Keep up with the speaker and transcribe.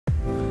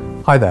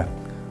Hi there.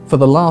 For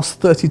the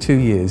last 32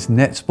 years,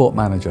 NetSupport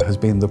Manager has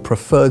been the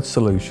preferred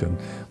solution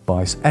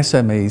by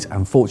SMEs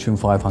and Fortune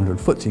 500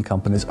 FTSE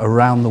companies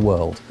around the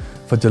world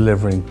for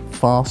delivering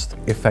fast,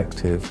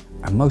 effective,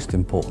 and most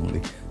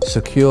importantly,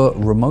 secure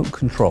remote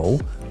control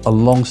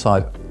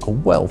alongside a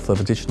wealth of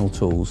additional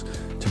tools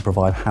to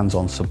provide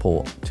hands-on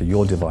support to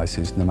your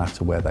devices no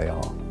matter where they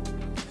are.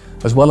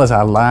 As well as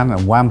our LAN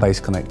and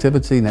WAN-based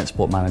connectivity,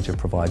 NetSupport Manager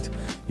provides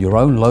your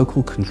own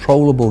local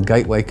controllable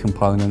gateway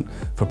component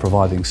for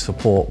providing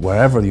support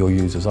wherever your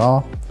users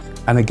are,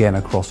 and again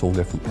across all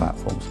different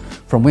platforms.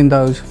 From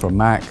Windows, from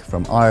Mac,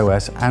 from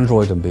iOS,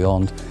 Android and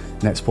beyond,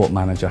 NetSupport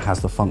Manager has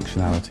the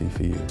functionality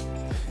for you.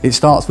 It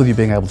starts with you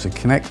being able to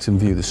connect and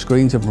view the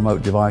screens of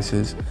remote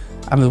devices,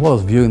 and as well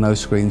as viewing those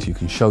screens, you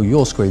can show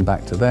your screen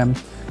back to them.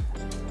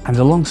 And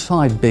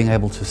alongside being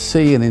able to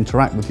see and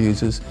interact with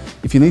users,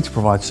 if you need to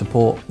provide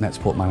support,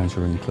 NetSupport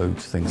Manager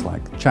includes things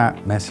like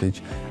chat,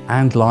 message,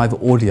 and live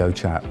audio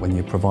chat when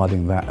you're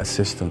providing that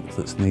assistance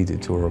that's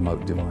needed to a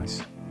remote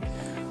device.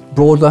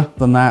 Broader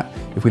than that,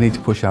 if we need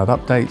to push out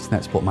updates,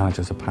 NetSupport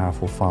Manager is a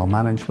powerful file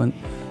management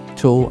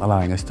tool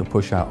allowing us to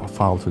push out a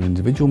file to an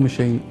individual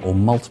machine or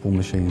multiple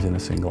machines in a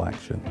single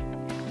action.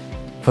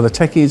 For the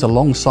techies,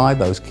 alongside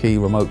those key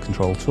remote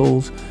control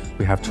tools,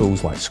 we have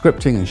tools like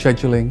scripting and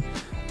scheduling,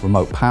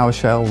 remote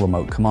PowerShell,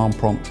 remote command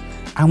prompt,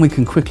 and we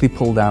can quickly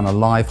pull down a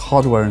live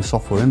hardware and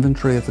software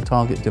inventory of the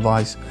target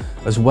device,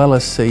 as well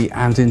as see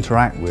and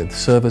interact with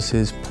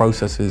services,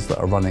 processes that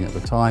are running at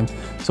the time,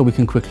 so we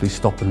can quickly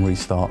stop and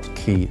restart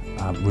key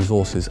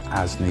resources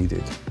as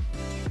needed.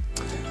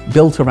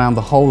 Built around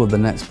the whole of the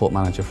NetSupport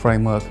Manager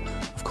framework,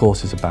 of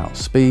course, is about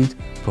speed,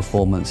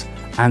 performance,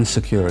 and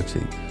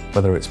security,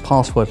 whether it's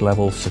password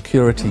level,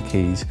 security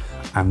keys,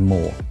 and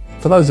more.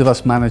 For those of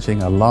us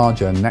managing a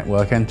larger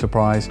network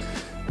enterprise,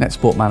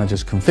 NetSupport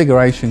Manager's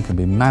configuration can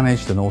be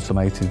managed and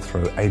automated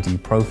through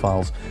AD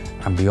profiles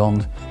and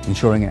beyond,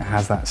 ensuring it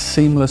has that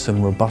seamless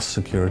and robust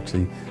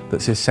security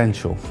that's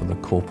essential for the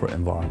corporate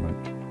environment.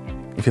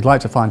 If you'd like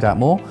to find out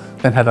more,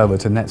 then head over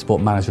to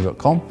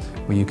netsupportmanager.com,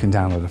 where you can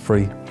download a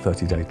free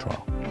 30-day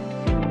trial.